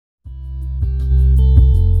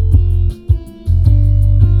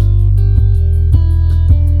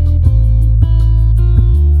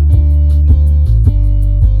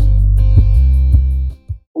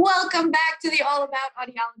About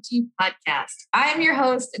Audiology podcast. I'm your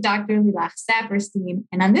host, Dr. Lilach Saperstein.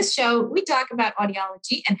 And on this show, we talk about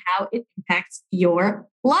audiology and how it impacts your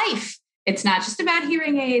life. It's not just about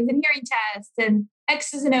hearing aids and hearing tests and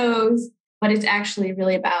X's and O's, but it's actually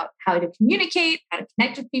really about how to communicate, how to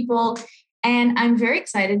connect with people. And I'm very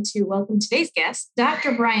excited to welcome today's guest,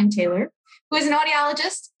 Dr. Brian Taylor, who is an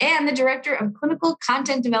audiologist and the Director of Clinical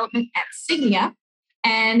Content Development at Signia.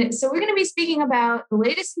 And so we're going to be speaking about the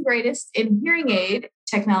latest and greatest in hearing aid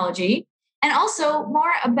technology, and also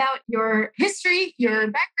more about your history, your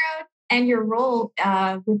background, and your role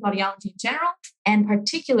with audiology in general, and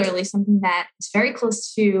particularly something that is very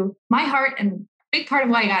close to my heart and a big part of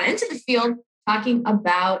why I got into the field, talking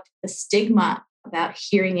about the stigma about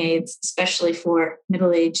hearing aids, especially for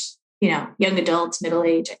middle-aged, young adults,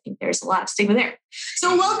 middle-age. I think there's a lot of stigma there.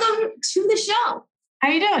 So welcome to the show. How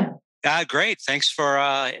are you doing? Great. Thanks for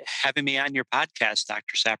having me on your podcast,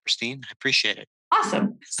 Dr. Saperstein. I appreciate it.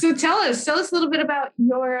 Awesome. So tell us a little bit about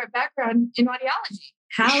your background in audiology.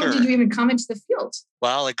 How did you even come into the field?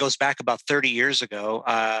 Well, it goes back about 30 years ago.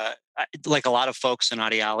 Like a lot of folks in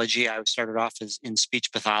audiology, I started off in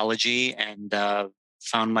speech pathology and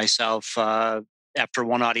found myself after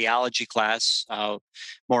one audiology class,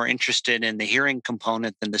 more interested in the hearing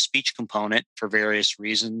component than the speech component for various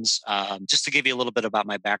reasons. Just to give you a little bit about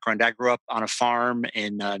my background, I grew up on a farm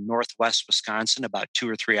in northwest Wisconsin, about 2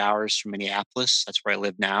 or 3 hours from Minneapolis. That's where I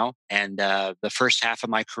live now. And the first half of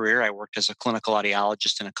my career, I worked as a clinical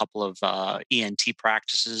audiologist in a couple of ENT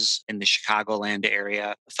practices in the Chicagoland area.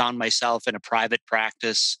 I found myself in a private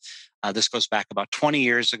practice. This goes back about 20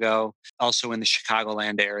 years ago, also in the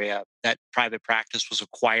Chicagoland area. That private practice was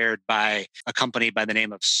acquired by a company by the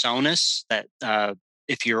name of Sonus that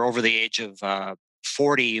if you're over the age of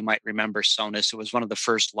 40, you might remember Sonus. It was one of the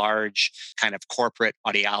first large kind of corporate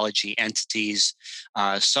audiology entities.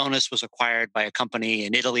 Sonus was acquired by a company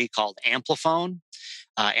in Italy called Amplifon.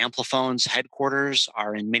 Amplifon's headquarters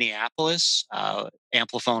are in Minneapolis.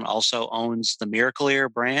 Amplifon also owns the Miracle-Ear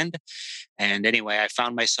brand. And anyway, I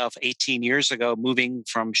found myself 18 years ago moving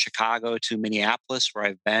from Chicago to Minneapolis, where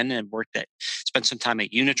I've been and spent some time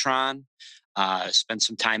at Unitron, spent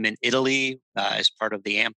some time in Italy as part of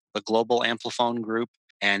the global Amplifon group,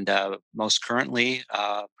 and most currently,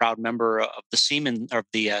 proud member of the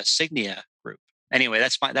Signia group. Anyway,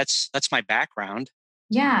 that's my background.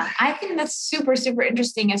 Yeah, I think that's super, super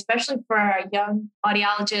interesting, especially for our young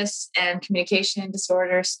audiologists and communication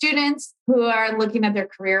disorder students who are looking at their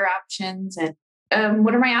career options and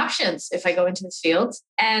what are my options if I go into this field?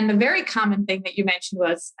 And the very common thing that you mentioned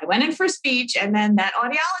was I went in for speech and then that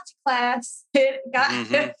audiology class, it got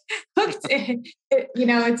hooked.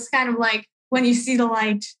 It's kind of like when you see the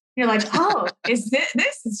light, you're like, oh, this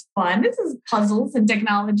is fun. This is puzzles and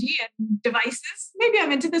technology and devices. Maybe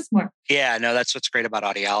I'm into this more. Yeah, no, that's what's great about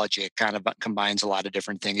audiology. It kind of combines a lot of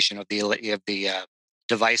different things. You have the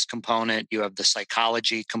device component, you have the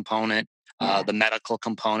psychology component, the medical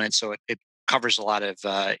component. So it covers a lot of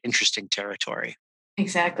interesting territory.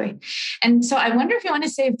 Exactly. And so I wonder if you want to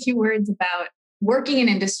say a few words about working in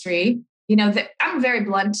industry. I'm very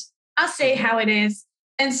blunt. I'll say how it is.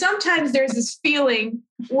 And sometimes there's this feeling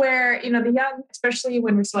where, the young, especially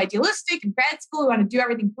when we're so idealistic in grad school, we want to do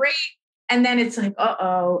everything great. And then it's like,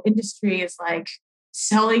 industry is like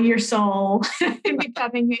selling your soul and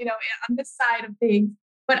becoming, on this side of things.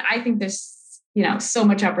 But I think there's, so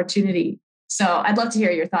much opportunity. So I'd love to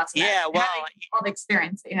hear your thoughts on that. Well, all the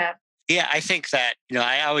experience that you have. Yeah, I think that,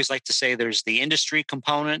 I always like to say there's the industry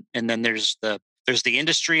component and then there's the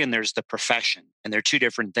industry and there's the profession, and they're two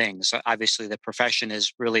different things. So obviously, the profession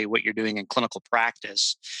is really what you're doing in clinical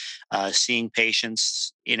practice, seeing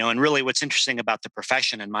patients, and really what's interesting about the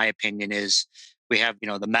profession, in my opinion, is we have,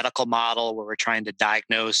 the medical model where we're trying to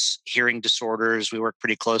diagnose hearing disorders. We work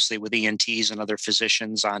pretty closely with ENTs and other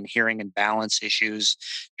physicians on hearing and balance issues.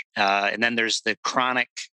 And then there's the chronic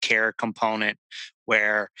care component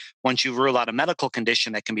where once you rule out a medical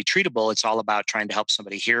condition that can be treatable, it's all about trying to help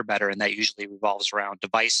somebody hear better. And that usually revolves around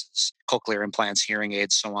devices, cochlear implants, hearing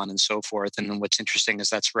aids, so on and so forth. And then what's interesting is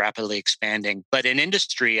that's rapidly expanding. But in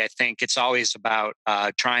industry, I think it's always about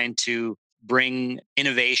trying to bring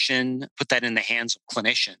innovation, put that in the hands of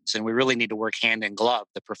clinicians. And we really need to work hand in glove,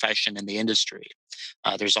 the profession and the industry.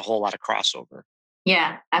 There's a whole lot of crossover.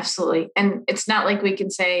 Yeah, absolutely. And it's not like we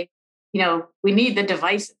can say, we need the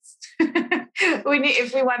devices.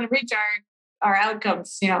 If we want to reach our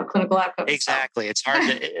outcomes, clinical outcomes. Exactly. So.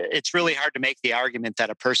 It's really hard to make the argument that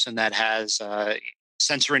a person that has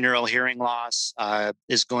sensorineural hearing loss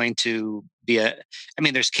is going to be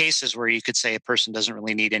there's cases where you could say a person doesn't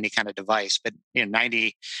really need any kind of device, but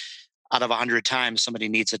out of 100 times, somebody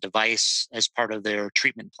needs a device as part of their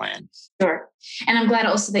treatment plan. Sure. And I'm glad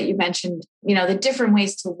also that you mentioned, the different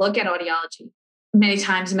ways to look at audiology. Many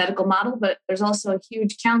times a medical model, but there's also a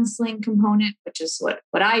huge counseling component, which is what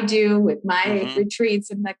I do with my retreats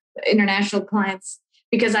and the international clients,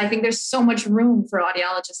 because I think there's so much room for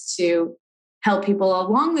audiologists to help people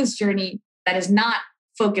along this journey that is not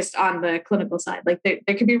focused on the clinical side. Like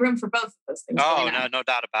there could be room for both of those things. Oh, no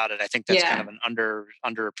doubt about it. I think that's kind of an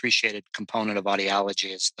underappreciated component of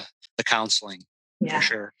audiology is the counseling for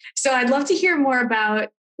sure. So I'd love to hear more about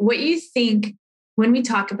what you think when we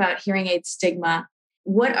talk about hearing aid stigma.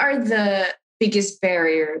 What are the biggest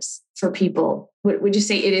barriers for people? Would you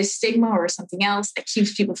say it is stigma or something else that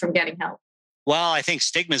keeps people from getting help? Well, I think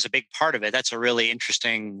stigma is a big part of it. That's a really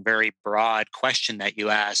interesting, very broad question that you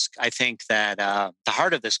ask. I think that the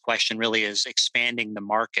heart of this question really is expanding the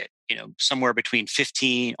market. Somewhere between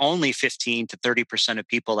only 15 to 30% of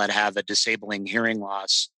people that have a disabling hearing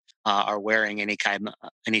loss are wearing any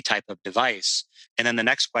type of device. And then the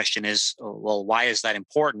next question is, well, why is that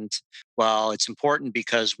important? Well, it's important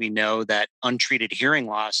because we know that untreated hearing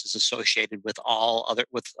loss is associated with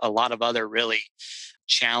a lot of other really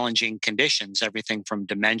challenging conditions, everything from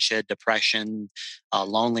dementia, depression,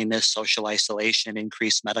 loneliness, social isolation,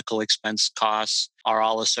 increased medical expense costs are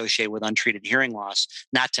all associated with untreated hearing loss.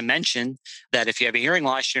 Not to mention that if you have a hearing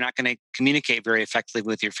loss, you're not going to communicate very effectively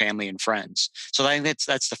with your family and friends. So I think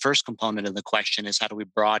that's the first component of the question is how do we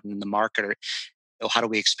broaden the market or how do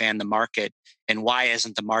we expand the market and why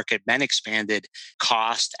hasn't the market been expanded?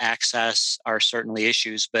 Cost, access are certainly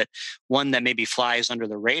issues, but one that maybe flies under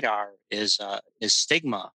the radar is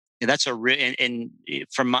stigma. And that's when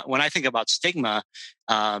I think about stigma,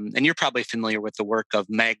 and you're probably familiar with the work of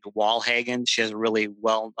Meg Walhagen. She has a really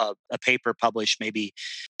a paper published maybe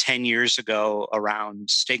 10 years ago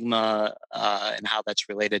around stigma and how that's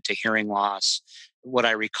related to hearing loss. What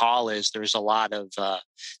I recall is there's a lot of,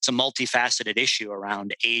 it's a multifaceted issue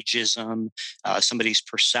around ageism, somebody's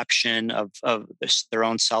perception of their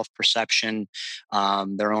own self-perception,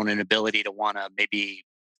 their own inability to want to maybe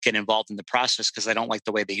get involved in the process because they don't like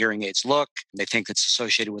the way the hearing aids look. They think it's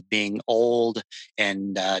associated with being old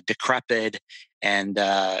and decrepit. And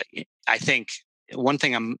I think one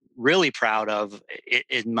thing I'm really proud of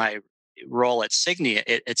in my role at Signia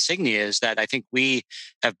is that I think we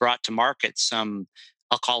have brought to market some,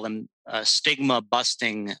 I'll call them stigma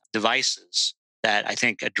busting devices that I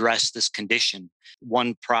think address this condition.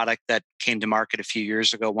 One product that came to market a few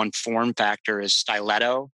years ago, one form factor is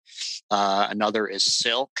Stiletto. Another is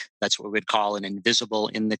Silk. That's what we'd call an invisible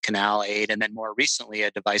in the canal aid. And then more recently,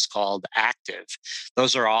 a device called Active.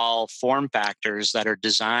 Those are all form factors that are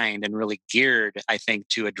designed and really geared, I think,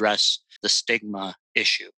 to address the stigma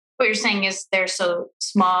issue. What you're saying is they're so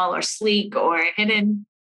small or sleek or hidden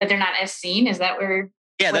that they're not as seen? Is that where?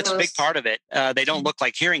 Yeah, that's a big part of it. They don't look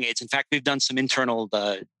like hearing aids. In fact, we've done some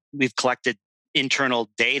we've collected internal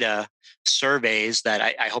data surveys that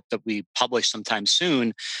I hope that we publish sometime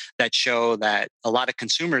soon that show that a lot of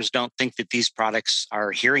consumers don't think that these products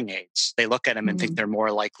are hearing aids. They look at them and think they're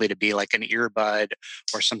more likely to be like an earbud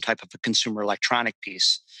or some type of a consumer electronic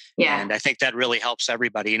piece. Yeah. And I think that really helps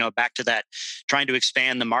everybody. Back to that, trying to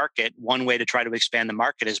expand the market. One way to try to expand the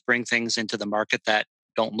market is bring things into the market that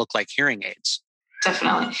don't look like hearing aids.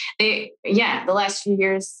 Definitely. The last few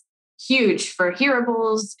years, huge for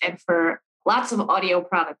hearables and for lots of audio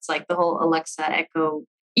products, like the whole Alexa Echo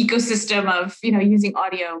ecosystem of, using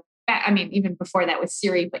audio. I mean, even before that with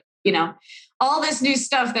Siri, but, all this new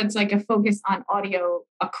stuff that's like a focus on audio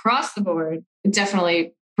across the board, it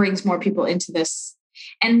definitely brings more people into this.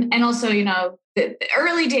 And also, the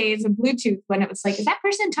early days of Bluetooth when it was like, is that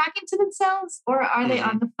person talking to themselves or are they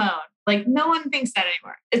on the phone? Like no one thinks that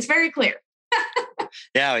anymore. It's very clear.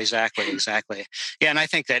 Yeah, exactly. Yeah, and I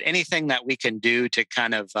think that anything that we can do to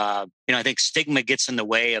kind of, I think stigma gets in the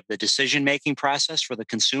way of the decision-making process for the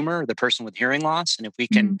consumer, the person with hearing loss. And if we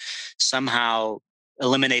can somehow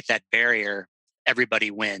eliminate that barrier,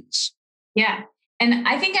 everybody wins. Yeah. And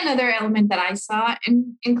I think another element that I saw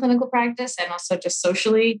in clinical practice and also just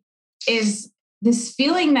socially is this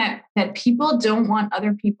feeling that people don't want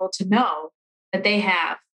other people to know that they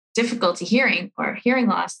have difficulty hearing or hearing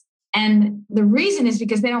loss. And the reason is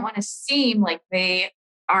because they don't want to seem like they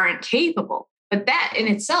aren't capable. But that in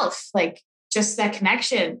itself, like just that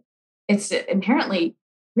connection, it's inherently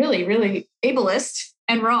really, really ableist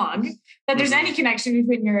and wrong that there's any connection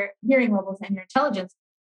between your hearing levels and your intelligence.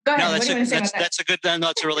 Go ahead. No, that's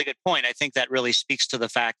a really good point. I think that really speaks to the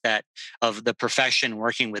fact that of the profession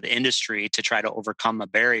working with industry to try to overcome a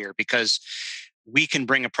barrier, because we can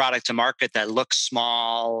bring a product to market that looks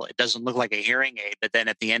small. It doesn't look like a hearing aid, but then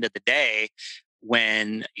at the end of the day,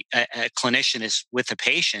 when a clinician is with a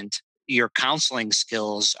patient, your counseling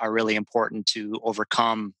skills are really important to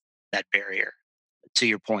overcome that barrier, to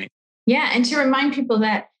your point. Yeah. And to remind people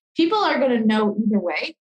that people are going to know either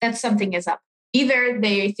way that something is up. Either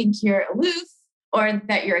they think you're aloof, or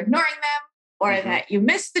that you're ignoring them, or that you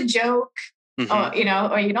missed the joke, or,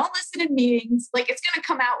 or you don't listen in meetings. Like, it's going to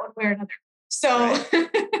come out one way or another. So,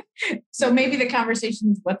 so maybe the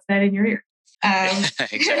conversation is, what's that in your ear?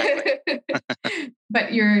 Exactly.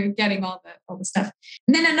 But you're getting all the stuff.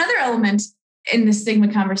 And then another element in the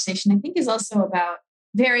stigma conversation, I think, is also about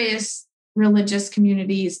various religious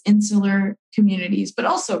communities, insular communities, but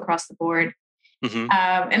also across the board. And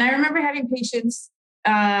I remember having patients.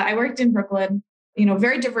 I worked in Brooklyn,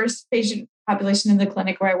 very diverse patient population in the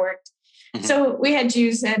clinic where I worked. So we had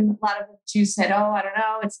Jews, and a lot of the Jews said, "Oh, I don't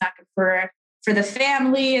know, it's not good for the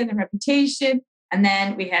family and the reputation." And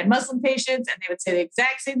then we had Muslim patients, and they would say the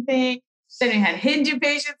exact same thing. Then we had Hindu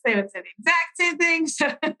patients; they would say the exact same thing. So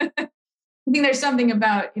I think there's something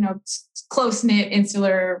about close knit,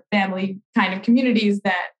 insular family kind of communities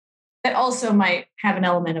that also might have an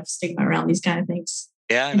element of stigma around these kind of things.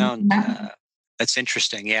 Yeah, no, that's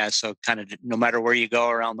interesting. Yeah, so kind of no matter where you go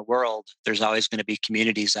around the world, there's always going to be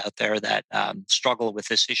communities out there that struggle with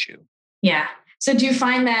this issue. Yeah. So do you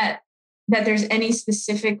find that there's any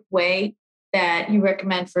specific way that you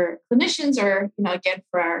recommend for clinicians, or again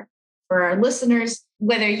for our listeners,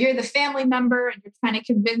 whether you're the family member and you're trying to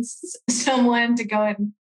convince someone to go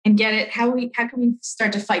and get it, how can we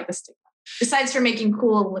start to fight the stigma? Besides for making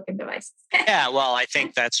cool looking devices. Yeah, well, I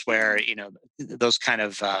think that's where, those kind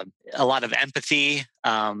of, a lot of empathy,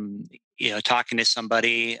 talking to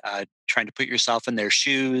somebody, trying to put yourself in their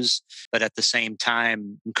shoes, but at the same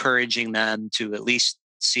time, encouraging them to at least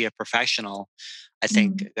see a professional, I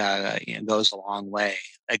think goes a long way.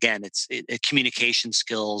 Again, communication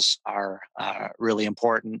skills are really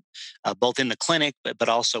important, both in the clinic, but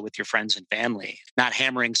also with your friends and family. Not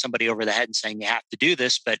hammering somebody over the head and saying you have to do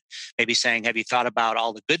this, but maybe saying, "Have you thought about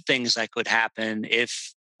all the good things that could happen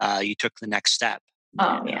if you took the next step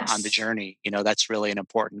on the journey?" That's really an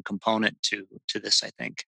important component to this, I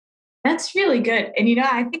think. That's really good, and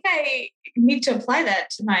I think I need to apply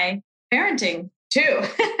that to my parenting too.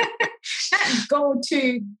 Not go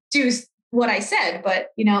to do what I said, but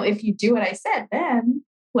if you do what I said, then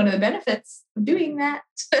what are the benefits of doing that?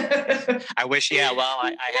 I wish. Yeah. Well, I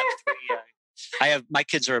have 3. My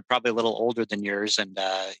kids are probably a little older than yours, and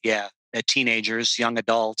teenagers, young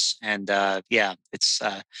adults, and it's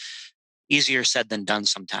easier said than done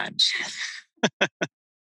sometimes.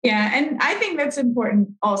 Yeah, and I think that's important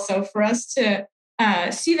also for us to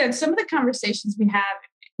see that some of the conversations we have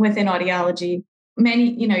within audiology,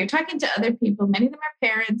 many, you're talking to other people, many of them are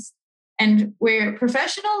parents, and we're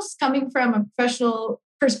professionals coming from a professional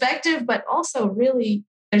perspective, but also really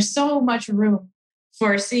there's so much room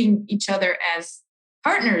for seeing each other as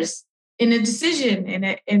partners in a decision,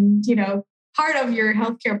 in part of your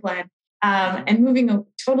healthcare plan, and moving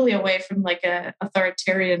totally away from like a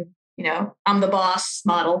authoritarian, I'm the boss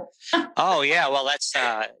model. Oh yeah, well that's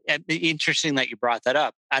interesting that you brought that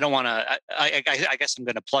up. I don't want to. I guess I'm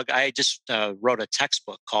going to plug. I just wrote a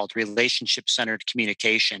textbook called Relationship Centered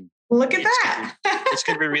Communication. Look at that! It's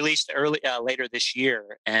going to be released later this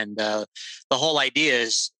year, and the whole idea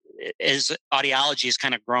is audiology has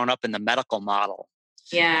kind of grown up in the medical model.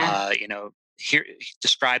 Yeah. Here,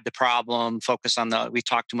 describe the problem, focus on we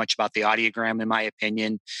talk too much about the audiogram, in my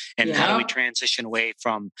opinion, and how do we transition away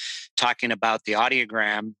from talking about the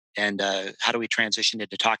audiogram, and how do we transition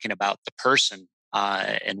into talking about the person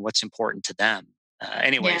and what's important to them?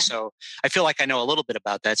 So I feel like I know a little bit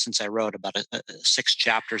about that since I wrote about 6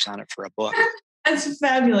 chapters on it for a book. That's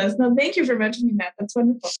fabulous. No, thank you for mentioning that. That's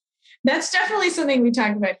wonderful. That's definitely something we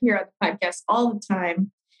talk about here on the podcast all the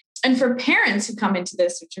time. And for parents who come into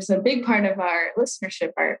this, which is a big part of our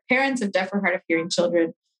listenership, are parents of deaf or hard of hearing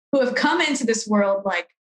children who have come into this world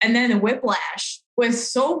and then a whiplash with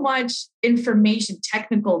so much information,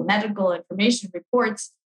 technical, medical information,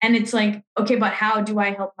 reports. And it's like, okay, but how do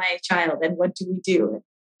I help my child? And what do we do? And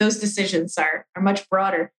those decisions are much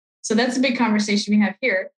broader. So that's a big conversation we have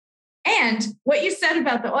here. And what you said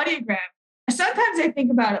about the audiogram, sometimes I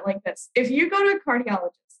think about it like this. If you go to a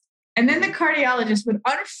cardiologist, and then the cardiologist would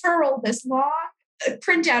unfurl this long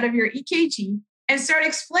printout of your EKG and start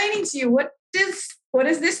explaining to you what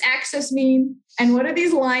does this axis mean and what do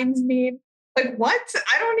these lines mean? Like what?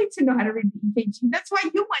 I don't need to know how to read the EKG. That's why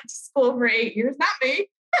you went to school for 8 years, not me.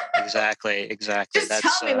 Exactly. Just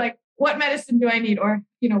tell me what medicine do I need, or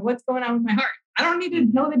what's going on with my heart. I don't need to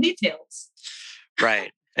know the details.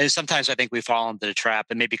 Right. And sometimes I think we fall into the trap,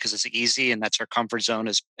 and maybe because it's easy and that's our comfort zone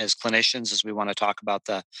as clinicians, as we want to talk about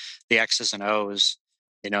the X's and O's,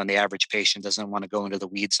 and the average patient doesn't want to go into the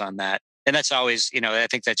weeds on that. And that's always, I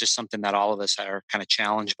think that's just something that all of us are kind of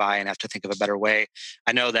challenged by and have to think of a better way.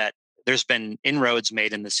 I know that there's been inroads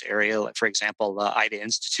made in this area. Like, for example, the IDA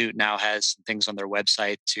Institute now has some things on their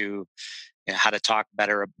website to how to talk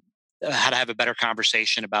better, how to have a better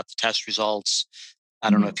conversation about the test results. I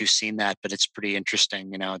don't know Mhm. if you've seen that, but it's pretty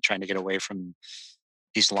interesting, trying to get away from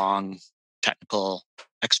these long technical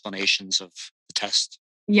explanations of the test.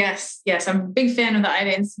 Yes, yes. I'm a big fan of the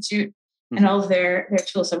IDA Institute and Hmm. all of their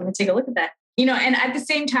tools. So I'm going to take a look at that. And at the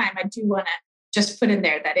same time, I do want to just put in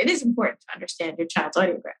there that it is important to understand your child's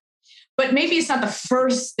audiogram, but maybe it's not the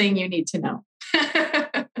first thing you need to know.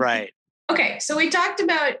 Right. Okay, so we talked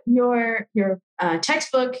about your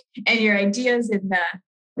textbook and your ideas in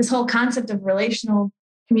this whole concept of relational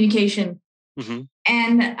communication, Hmm.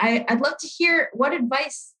 and I'd love to hear what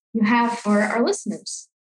advice you have for our listeners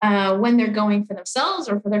when they're going for themselves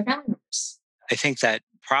or for their family members. I think that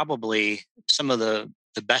probably some of the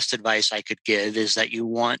best advice I could give is that you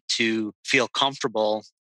want to feel comfortable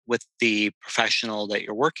with the professional that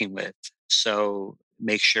you're working with. So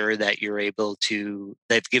make sure that you're able to,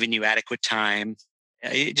 they've given you adequate time.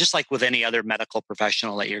 Just like with any other medical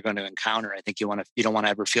professional that you're going to encounter, I think you don't want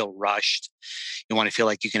to ever feel rushed. You want to feel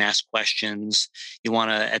like you can ask questions. You want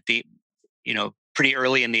to at the pretty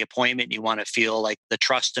early in the appointment, you want to feel like the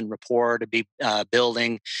trust and rapport to be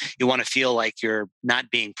building. You want to feel like you're not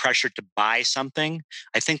being pressured to buy something.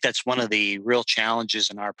 I think that's one of the real challenges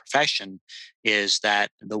in our profession, is that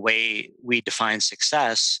the way we define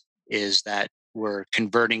success is that we're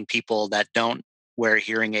converting people that don't wear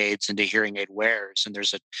hearing aids into hearing aid wearers, and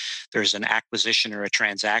there's an acquisition or a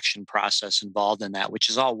transaction process involved in that, which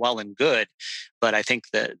is all well and good. But I think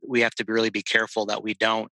that we have to really be careful that we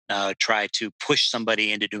don't try to push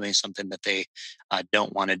somebody into doing something that they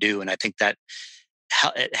don't want to do. And I think that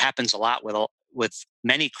it happens a lot with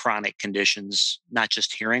many chronic conditions, not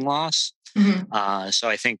just hearing loss. Mhm. So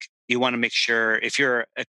I think you want to make sure, if you're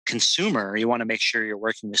a consumer, you want to make sure you're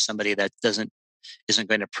working with somebody that isn't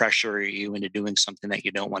going to pressure you into doing something that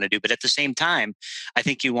you don't want to do. But at the same time, I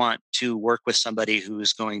think you want to work with somebody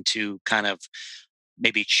who's going to kind of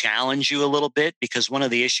maybe challenge you a little bit, because one of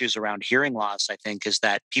the issues around hearing loss, I think, is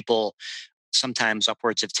that people sometimes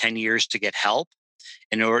upwards of 10 years to get help.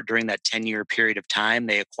 And during that 10-year period of time,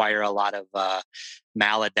 they acquire a lot of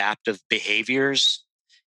maladaptive behaviors,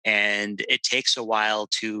 and it takes a while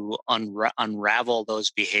to unravel those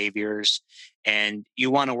behaviors. And you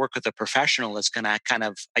want to work with a professional that's going to kind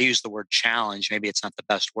of, I use the word challenge, maybe it's not the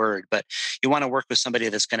best word, but you want to work with somebody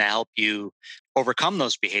that's going to help you overcome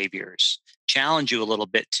those behaviors, challenge you a little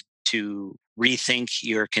bit to rethink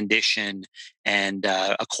your condition, and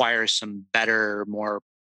acquire some better, more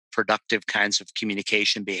productive kinds of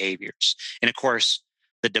communication behaviors. And of course,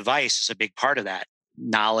 the device is a big part of that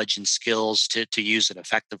knowledge and skills to use it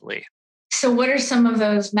effectively. So, what are some of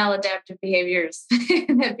those maladaptive behaviors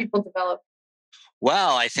that people develop?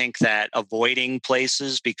 Well, I think that avoiding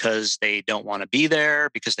places because they don't want to be there,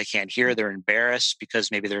 because they can't hear, they're embarrassed,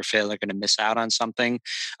 because maybe they're afraid they're going to miss out on something,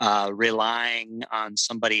 relying on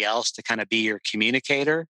somebody else to kind of be your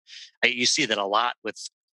communicator. You see that a lot with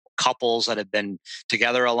couples that have been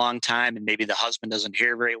together a long time, and maybe the husband doesn't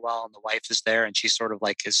hear very well and the wife is there and she's sort of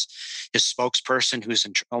like his spokesperson, who's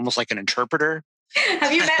almost like an interpreter.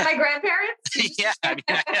 Have you met my grandparents? Yeah, I mean,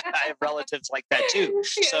 I have relatives like that too.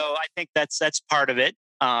 So Yes. I think that's part of it.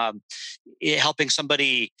 Um, Helping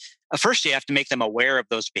somebody. First, you have to make them aware of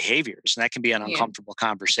those behaviors, and that can be an Yeah. uncomfortable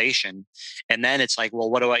conversation. And then it's like, well,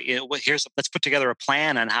 what do I? Let's put together a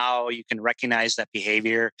plan on how you can recognize that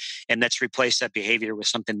behavior, and let's replace that behavior with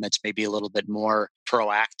something that's maybe a little bit more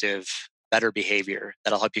proactive, better behavior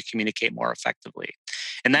that'll help you communicate more effectively.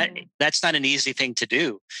 And Yeah. that's not an easy thing to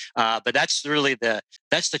do, but that's really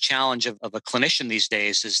that's the challenge of a clinician these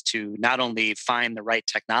days, is to not only find the right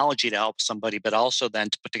technology to help somebody, but also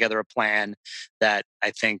then to put together a plan that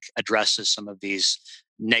I think addresses some of these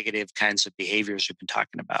negative kinds of behaviors we've been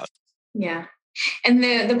talking about. Yeah. And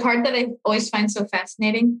the part that I always find so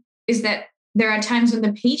fascinating is that there are times when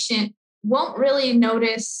the patient won't really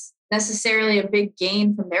notice necessarily a big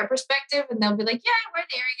gain from their perspective, and they'll be like, "Yeah, I wear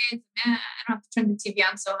the hearing aids. I don't have to turn the TV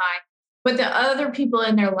on so high." But the other people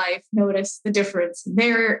in their life notice the difference.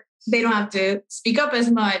 They don't have to speak up as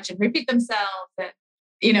much and repeat themselves,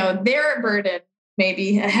 and their burden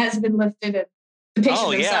maybe has been lifted, and the patient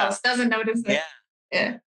Oh yeah, themselves doesn't notice it. yeah.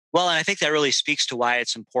 Yeah. Well, and I think that really speaks to why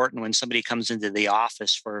it's important when somebody comes into the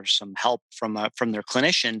office for some help from their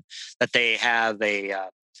clinician, that they have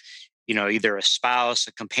either a spouse,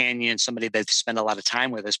 a companion, somebody they spend a lot of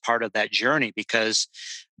time with as part of that journey, because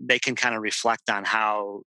they can kind of reflect on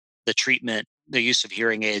how the use of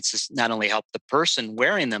hearing aids has not only helped the person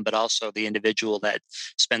wearing them, but also the individual that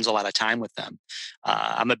spends a lot of time with them.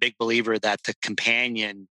 I'm a big believer that the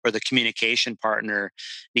companion or the communication partner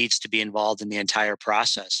needs to be involved in the entire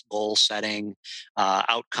process, goal setting,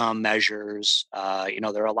 outcome measures.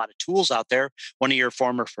 There are a lot of tools out there. One of your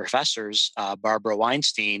former professors, Barbara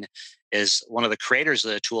Weinstein, is one of the creators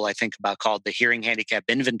of the tool I think about, called the Hearing Handicap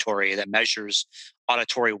Inventory, that measures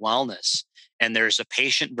auditory wellness. And there's a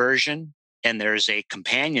patient version and there's a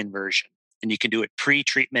companion version. And you can do it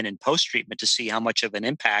pre-treatment and post-treatment to see how much of an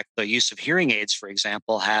impact the use of hearing aids, for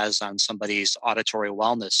example, has on somebody's auditory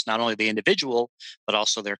wellness, not only the individual, but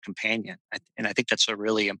also their companion. And I think that's a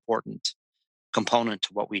really important component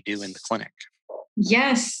to what we do in the clinic.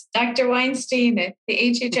 Yes, Dr. Weinstein, the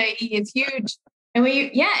HHIE is huge.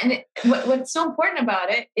 And what's so important about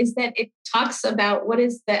it is that it talks about what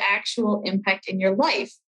is the actual impact in your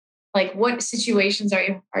life. Like, what situations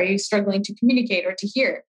are you struggling to communicate or to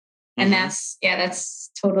hear? And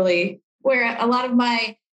that's totally where a lot of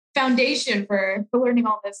my foundation for learning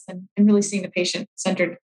all this and really seeing the patient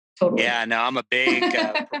centered. Totally. Yeah, no, I'm a big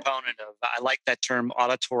proponent of, I like that term,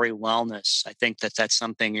 auditory wellness. I think that that's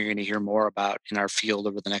something you're going to hear more about in our field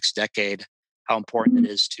over the next decade, how important it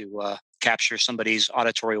is to capture somebody's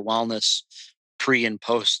auditory wellness pre and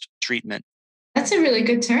post treatment. That's a really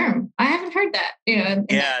good term. I haven't heard that.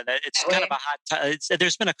 It's kind of a hot.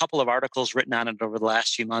 There's been a couple of articles written on it over the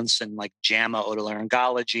last few months in like JAMA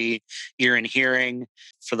Otolaryngology, Ear and Hearing.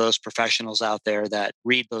 For those professionals out there that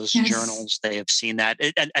read those journals, they have seen that.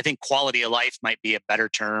 I think quality of life might be a better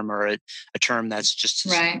term, or a term that's just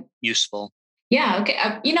useful. Yeah. Okay.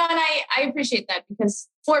 And I appreciate that, because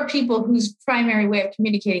for people whose primary way of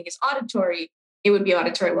communicating is auditory, it would be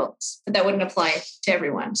auditory wellness, but that wouldn't apply to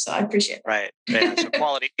everyone. So I appreciate that. Right. Yeah. So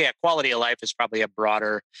quality of life is probably a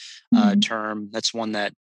broader term. That's one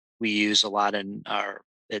that we use a lot at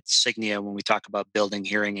Signia when we talk about building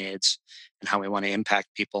hearing aids and how we want to impact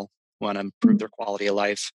people, want to improve their quality of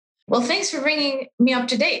life. Well, thanks for bringing me up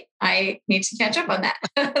to date. I need to catch up on that,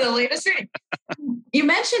 the latest reading. You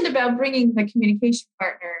mentioned about bringing the communication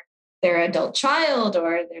partner, their adult child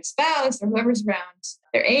or their spouse or whoever's around,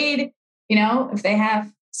 their aide, if they have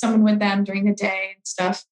someone with them during the day and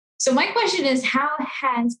stuff. So my question is, how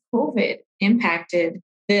has COVID impacted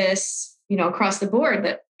this, across the board,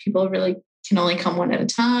 that people really can only come one at a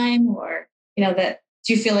time, or, that,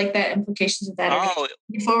 do you feel like that implications of that are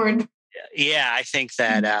going forward? Yeah, I think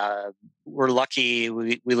that we're lucky.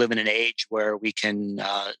 We live in an age where we can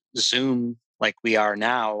Zoom like we are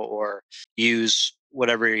now, or use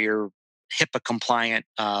whatever your HIPAA compliant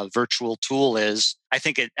virtual tool is. I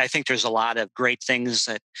think there's a lot of great things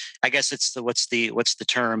that, I guess it's what's the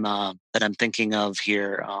term that I'm thinking of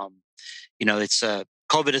here. It's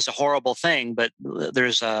COVID is a horrible thing, but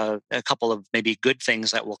there's a couple of maybe good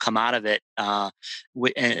things that will come out of it.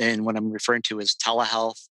 And what I'm referring to is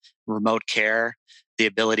telehealth, remote care, the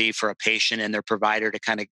ability for a patient and their provider to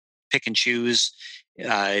kind of pick and choose.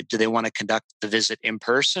 Do they want to conduct the visit in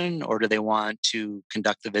person, or do they want to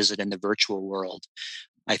conduct the visit in the virtual world?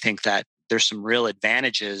 I think that there's some real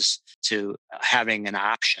advantages to having an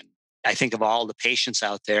option. I think of all the patients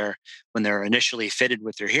out there when they're initially fitted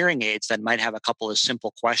with their hearing aids that might have a couple of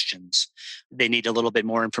simple questions. They need a little bit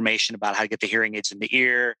more information about how to get the hearing aids in the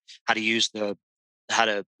ear, how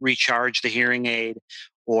to recharge the hearing aid,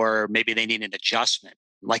 or maybe they need an adjustment.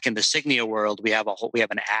 Like in the Signia world, we have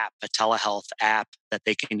an app, a telehealth app that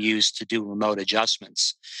they can use to do remote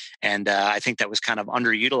adjustments. And I think that was kind of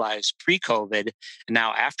underutilized pre-COVID. And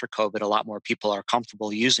now after COVID, a lot more people are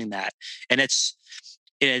comfortable using that. And it's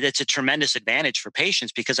a tremendous advantage for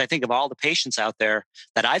patients, because I think of all the patients out there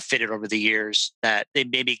that I've fitted over the years that they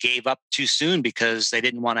maybe gave up too soon because they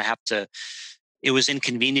didn't want to have to, it was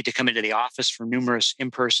inconvenient to come into the office for numerous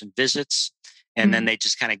in-person visits. And then they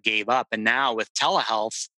just kind of gave up. And now with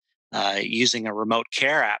telehealth, using a remote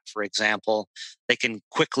care app, for example, they can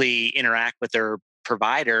quickly interact with their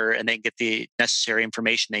provider and they get the necessary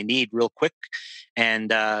information they need real quick.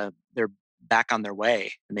 And they're back on their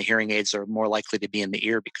way. And the hearing aids are more likely to be in the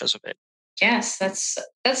ear because of it. Yes, that's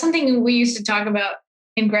something we used to talk about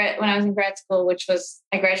when I was in grad school, which was,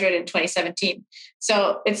 I graduated in 2017.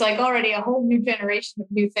 So it's like already a whole new generation of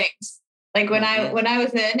new things. Like when I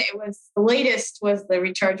was in, it was the latest was the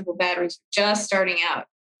rechargeable batteries just starting out.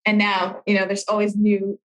 And now, there's always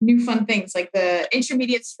new fun things like the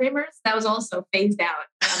intermediate streamers. That was also phased out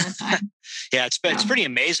around that time. Yeah, it's pretty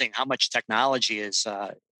amazing how much technology is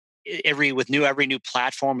every new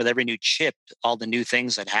platform, with every new chip, all the new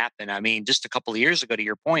things that happen. I mean, just a couple of years ago, to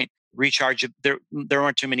your point, there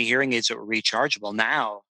weren't too many hearing aids that were rechargeable.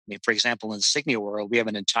 Now, I mean, for example, in the Signia world, we have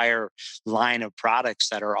an entire line of products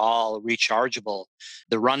that are all rechargeable.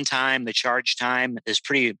 The runtime, the charge time is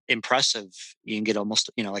pretty impressive. You can get almost,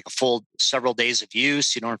 like a full several days of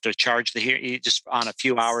use. You don't have to charge you just on a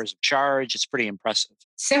few hours of charge. It's pretty impressive.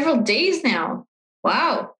 Several days now.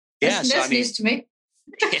 Wow. That's news to me.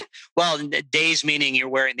 Well, days meaning you're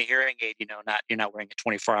wearing the hearing aid, you're not wearing it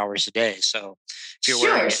 24 hours a day. So if you're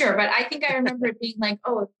wearing sure. But I think I remember it being like,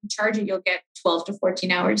 if you charge it, you'll get 12 to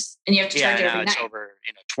 14 hours and you have to charge it every night. It's over,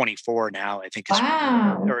 24 now. I think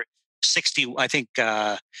or 60. I think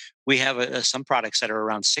we have some products that are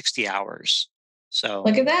around 60 hours. So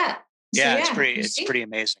look at that. It's pretty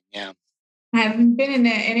amazing. Yeah. I haven't been in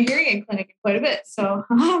a hearing aid clinic in quite a bit. So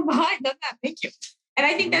I'm behind on that. Thank you. And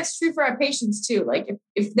I think that's true for our patients too. Like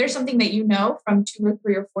if there's something that from 2 or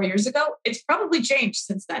 3 or 4 years ago, it's probably changed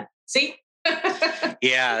since then. See?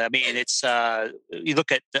 Yeah. I mean, it's, you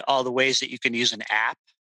look at all the ways that you can use an app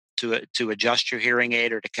to adjust your hearing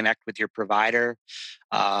aid or to connect with your provider.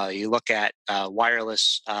 You look at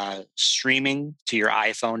wireless streaming to your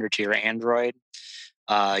iPhone or to your Android.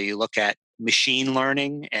 You look at machine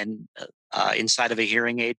learning and inside of a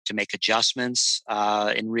hearing aid to make adjustments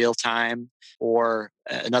in real time, or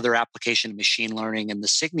another application of machine learning in the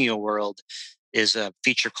Signia world is a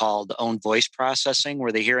feature called own voice processing,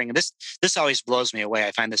 where the hearing, and this always blows me away.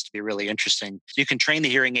 I find this to be really interesting. You can train the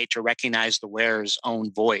hearing aid to recognize the wearer's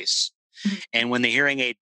own voice. Mm-hmm. And when the hearing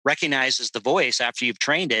aid recognizes the voice after you've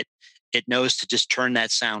trained it, it knows to just turn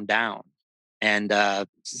that sound down. And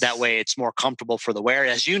that way it's more comfortable for the wearer.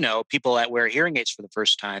 As you know, people that wear hearing aids for the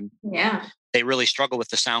first time, they really struggle with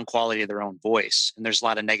the sound quality of their own voice. And there's a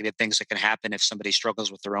lot of negative things that can happen if somebody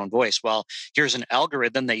struggles with their own voice. Well, here's an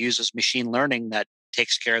algorithm that uses machine learning that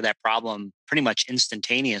takes care of that problem pretty much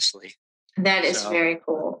instantaneously. That is very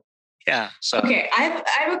cool. Yeah. So okay, I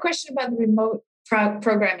have a question about the remote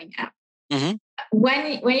programming app. Mm-hmm.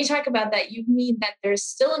 When you talk about that, you mean that there's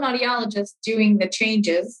still an audiologist doing the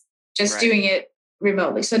changes, just doing it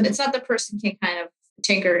remotely. So it's not the person can kind of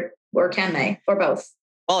tinker, or can they, or both?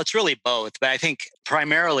 Well, it's really both, but I think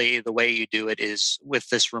primarily the way you do it is with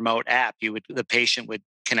this remote app. The patient would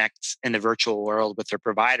connect in the virtual world with their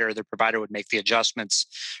provider. The provider would make the adjustments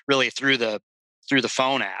really through the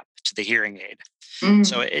phone app to the hearing aid. Mm-hmm.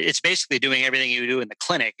 So it's basically doing everything you do in the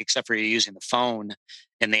clinic, except for you're using the phone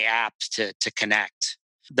and the app to connect.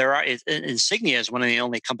 Signia is one of the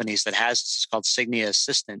only companies that has, it's called Signia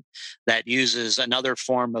Assistant, that uses another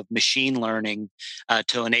form of machine learning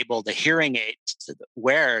to enable the hearing aid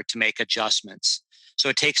wearer to make adjustments. So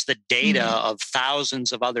it takes the data of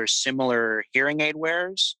thousands of other similar hearing aid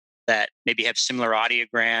wearers that maybe have similar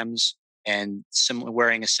audiograms and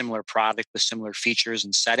wearing a similar product with similar features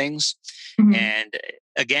and settings. Mm-hmm. And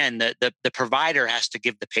again, the provider has to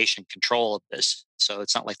give the patient control of this. So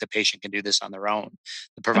it's not like the patient can do this on their own.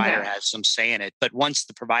 The provider has some say in it. But once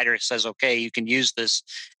the provider says, okay, you can use this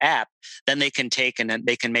app, then they can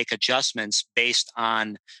they can make adjustments based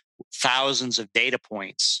on thousands of data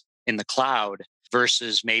points in the cloud,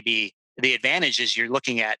 versus maybe the advantage is you're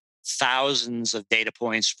looking at thousands of data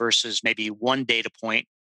points versus maybe one data point.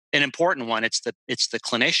 An important one, it's the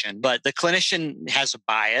clinician, but the clinician has a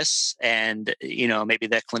bias, and maybe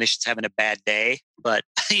that clinician's having a bad day, but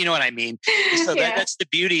you know what I mean. So that's the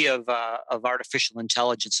beauty of artificial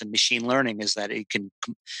intelligence and machine learning, is that you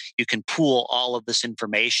can pool all of this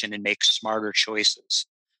information and make smarter choices.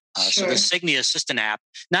 So the Signia Assistant app,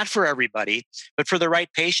 not for everybody, but for the right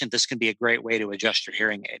patient, this can be a great way to adjust your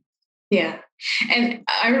hearing aid. Yeah, and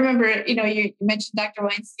I remember, you mentioned Dr.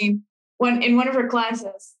 Weinstein in one of her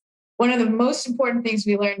classes. One of the most important things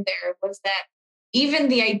we learned there was that even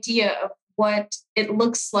the idea of what it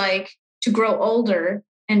looks like to grow older,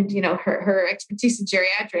 and her expertise in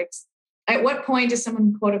geriatrics, at what point is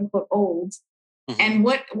someone quote unquote old, mm-hmm. and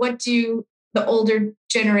what do the older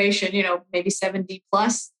generation, maybe 70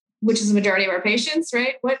 plus, which is the majority of our patients,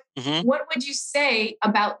 right? What would you say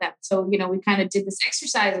about them? So we kind of did this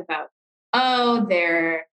exercise about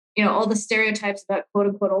they're all the stereotypes about quote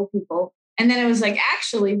unquote old people. And then it was like,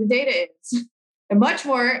 actually, the data is much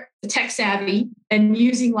more tech savvy and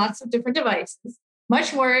using lots of different devices,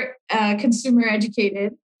 much more consumer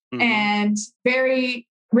educated, mm-hmm. and very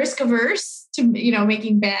risk averse to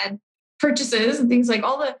making bad purchases and things like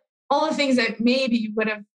all the things that maybe you would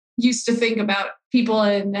have used to think about people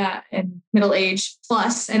in middle age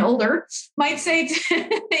plus and older might say. You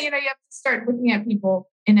have to start looking at people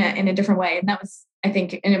in a different way, and that was, I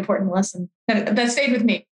think, an important lesson that stayed with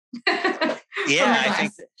me. Yeah,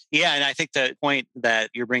 Yeah, and I think the point that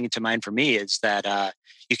you're bringing to mind for me is that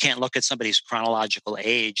you can't look at somebody's chronological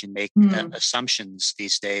age and make Mm. assumptions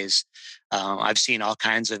these days. I've seen all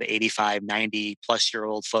kinds of 85, 90 plus year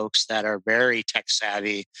old folks that are very tech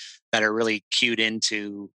savvy, that are really cued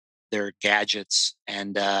into their gadgets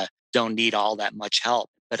and don't need all that much help.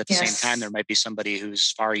 But at the same time, there Yes. might be somebody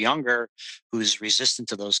who's far younger who's resistant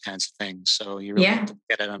to those kinds of things. So you really have Yeah. to look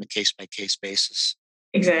at it on a case by case basis.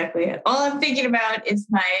 Exactly. All I'm thinking about is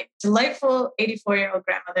my delightful 84-year-old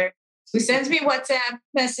grandmother who sends me WhatsApp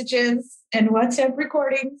messages and WhatsApp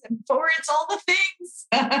recordings and forwards all the things.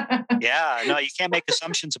 Yeah, no, you can't make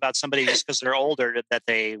assumptions about somebody just because they're older that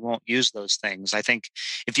they won't use those things. I think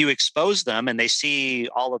if you expose them and they see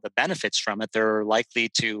all of the benefits from it, they're likely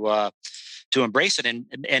to embrace it.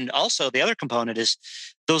 And also the other component is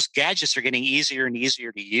those gadgets are getting easier and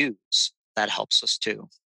easier to use. That helps us too.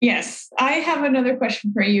 Yes, I have another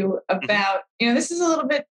question for you Hmm. about, this is a little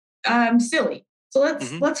bit silly. So let's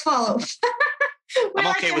Hmm. let's follow. We I'm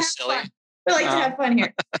like okay to with have silly. fun. We like to Uh, have fun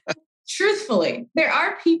here. Truthfully, there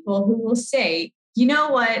are people who will say, you know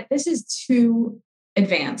what, this is too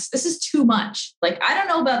advanced. This is too much. Like, I don't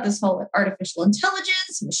know about this whole artificial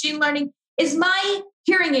intelligence, machine learning. Is my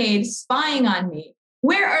hearing aid spying on me?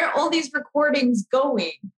 Where are all these recordings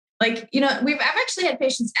going? Like, I've actually had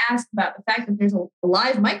patients ask about the fact that there's a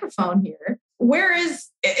live microphone here. Where is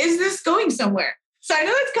this going somewhere? So I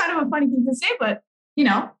know it's kind of a funny thing to say, but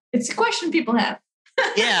it's a question people have.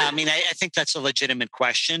 Yeah, I mean, I think that's a legitimate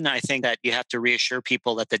question. I think that you have to reassure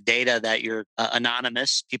people that the data that you're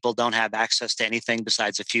anonymous, people don't have access to anything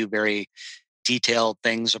besides a few very detailed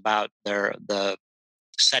things about the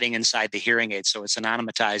setting inside the hearing aid. So it's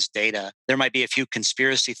anonymized data. There might be a few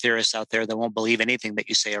conspiracy theorists out there that won't believe anything that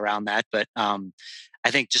you say around that, but I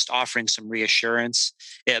think just offering some reassurance.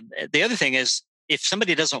 The other thing is, if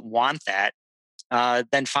somebody doesn't want that,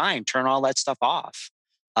 then fine, turn all that stuff off.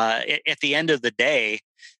 At the end of the day,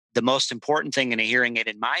 the most important thing in a hearing aid,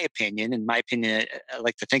 in my opinion, I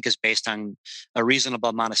like to think is based on a reasonable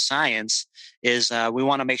amount of science, is we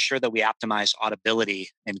want to make sure that we optimize audibility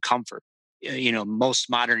and comfort. Most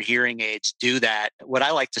modern hearing aids do that. What I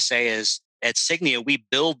like to say is at Signia, we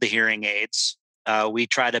build the hearing aids. We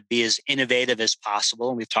try to be as innovative as possible.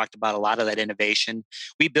 And we've talked about a lot of that innovation.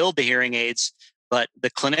 We build the hearing aids, but the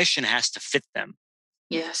clinician has to fit them.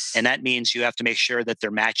 And Yes. that means you have to make sure that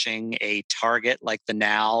they're matching a target like the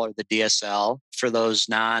NAL or the DSL. For those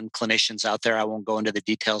non clinicians out there, I won't go into the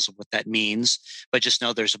details of what that means, but just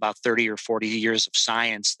know there's about 30 or 40 years of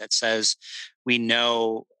science that says we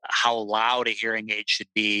know how loud a hearing aid should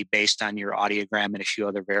be based on your audiogram and a few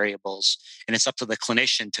other variables. And it's up to the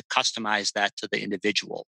clinician to customize that to the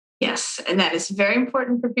individual. Yes, and that is very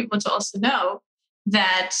important for people to also know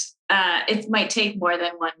that it might take more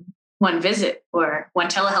than one visit or one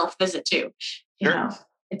telehealth visit too. You Sure. know,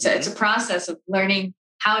 it's Hmm. a process of learning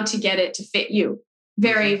how to get it to fit you. Hmm.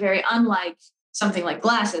 Very, very unlike something like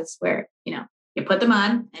glasses, where you put them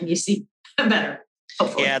on and you see better.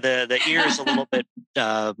 Hopefully. Yeah, the ear is a little bit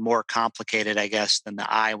more complicated, I guess, than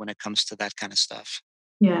the eye when it comes to that kind of stuff.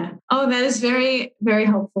 Yeah. Oh, that is very, very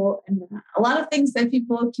helpful, and a lot of things that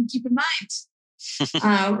people can keep in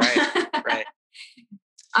mind. Right, right.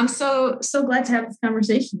 I'm so glad to have this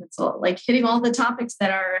conversation. It's all like hitting all the topics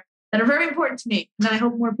that are very important to me, and that I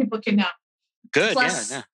hope more people can know. Good. Yeah.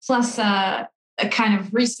 Plus, Yeah. plus, a kind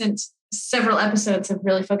of recent several episodes have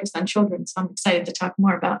really focused on children, so I'm excited to talk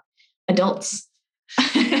more about adults.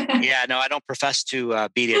 Yeah. No, I don't profess to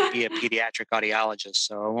be a pediatric audiologist,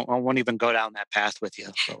 so I won't even go down that path with you,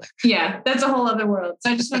 Lily. Yeah, that's a whole other world.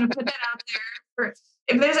 So I just want to put that out there. For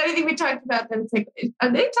if there's anything we talked about, then it's like, are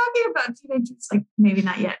they talking about teenagers? Like, maybe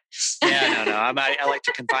not yet. Yeah. No. No. I like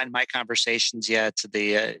to confine my conversations, yeah, to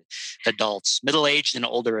the adults, middle-aged and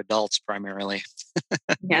older adults primarily.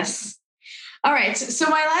 Yes. All right. So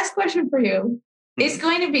my last question for you is Hmm.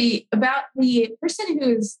 going to be about the person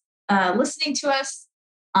who's listening to us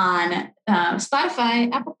on Spotify,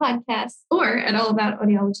 Apple Podcasts, or at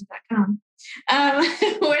allaboutaudiology.com,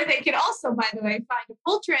 where they can also, by the way, find a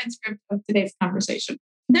full transcript of today's conversation.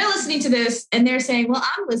 They're listening to this and they're saying, "Well,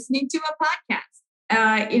 I'm listening to a podcast.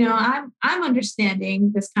 I'm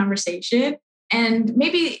understanding this conversation, and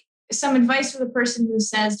maybe some advice for the person who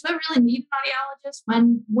says, do I really need an audiologist?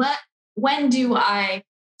 When do I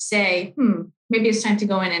say, maybe it's time to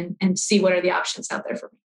go in and see what are the options out there for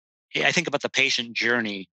me?" Yeah, I think about the patient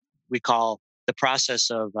journey. We call the process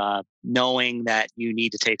of knowing that you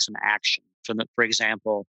need to take some action. For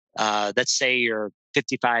example, let's say you're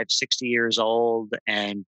 55, 60 years old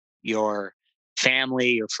and your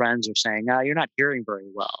family, your friends are saying, oh, you're not hearing very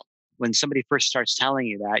well. When somebody first starts telling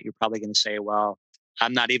you that, you're probably going to say, well,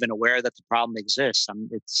 I'm not even aware that the problem exists.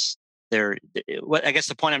 It's there. What I guess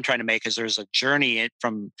the point I'm trying to make is there's a journey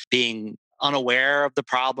from being unaware of the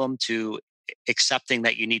problem to accepting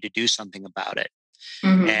that you need to do something about it.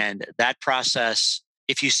 Mm-hmm. And that process,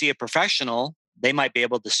 if you see a professional, they might be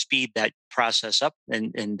able to speed that process up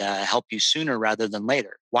and help you sooner rather than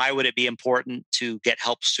later. Why would it be important to get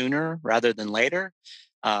help sooner rather than later?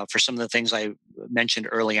 For some of the things I mentioned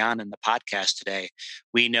early on in the podcast today,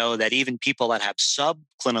 we know that even people that have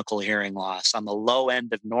subclinical hearing loss on the low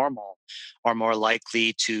end of normal are more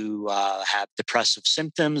likely to have depressive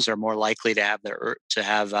symptoms, or more likely to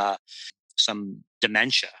have some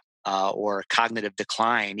dementia or cognitive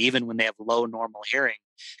decline, even when they have low normal hearing,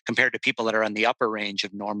 compared to people that are on the upper range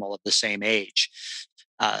of normal of the same age.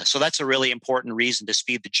 So that's a really important reason to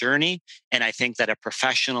speed the journey. And I think that a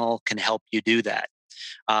professional can help you do that.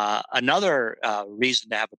 Another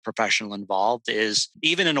reason to have a professional involved is,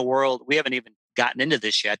 even in a world, we haven't even gotten into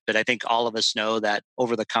this yet, but I think all of us know that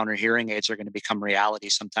over-the-counter hearing aids are going to become reality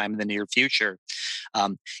sometime in the near future.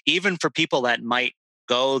 Even for people that might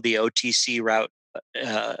go the OTC route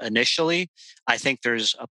initially, I think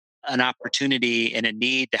there's an opportunity and a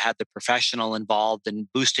need to have the professional involved in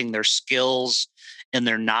boosting their skills and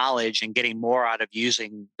their knowledge and getting more out of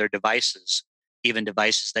using their devices, even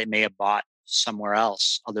devices they may have bought somewhere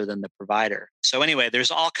else other than the provider. So anyway,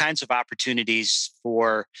 there's all kinds of opportunities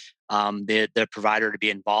for the provider to be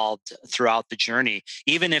involved throughout the journey.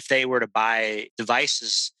 Even if they were to buy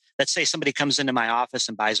devices, let's say somebody comes into my office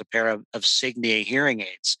and buys a pair of Signia hearing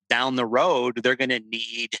aids. Down the road, they're going to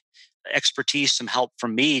need expertise, some help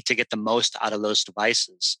from me to get the most out of those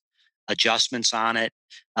devices. Adjustments on it.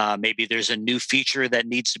 Maybe there's a new feature that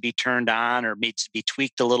needs to be turned on or needs to be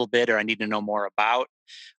tweaked a little bit, or I need to know more about.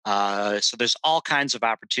 So there's all kinds of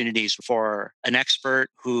opportunities for an expert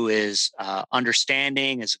who is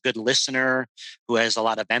understanding, is a good listener, who has a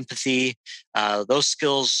lot of empathy. Those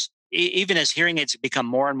skills, even as hearing aids become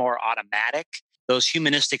more and more automatic, those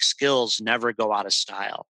humanistic skills never go out of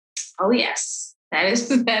style. Oh yes, that is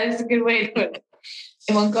a good way to put it.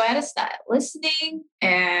 It won't go out of style. Listening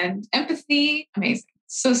and empathy, amazing.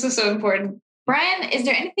 So important. Brian, is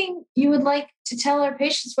there anything you would like to tell our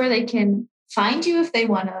patients where they can find you if they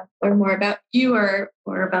want to learn more about you or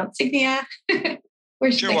about Signia? Sure.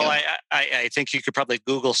 Well, I think you could probably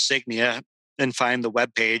Google Signia and find the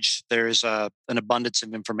webpage. There's an abundance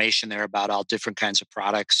of information there about all different kinds of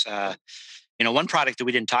products. One product that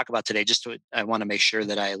we didn't talk about today, I want to make sure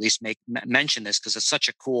that I at least mention this because it's such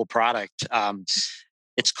a cool product.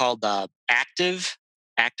 It's called Active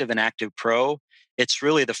and Active Pro. It's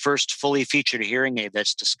really the first fully featured hearing aid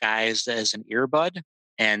that's disguised as an earbud.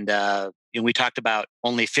 And we talked about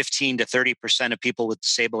only 15 to 30% of people with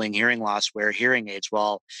disabling hearing loss wear hearing aids.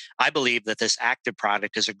 Well, I believe that this Active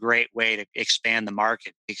product is a great way to expand the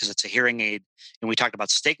market because it's a hearing aid. And we talked about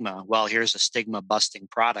stigma. Well, here's a stigma busting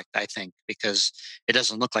product, I think, because it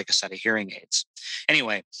doesn't look like a set of hearing aids.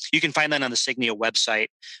 Anyway, you can find that on the Signia website.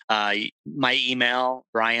 My email,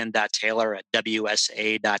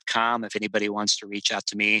 brian.taylor@wsa.com. If anybody wants to reach out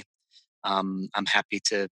to me, I'm happy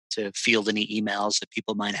to field any emails that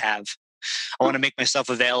people might have. I want to make myself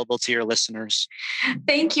available to your listeners.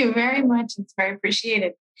 Thank you very much. It's very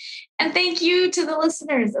appreciated. And thank you to the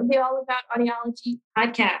listeners of the All About Audiology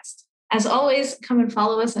podcast. As always, come and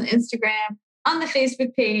follow us on Instagram, on the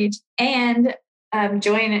Facebook page, and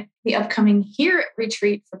join the upcoming Hear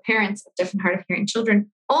Retreat for parents of deaf and hard of hearing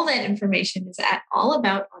children. All that information is at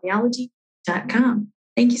allaboutaudiology.com.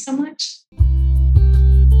 Thank you so much.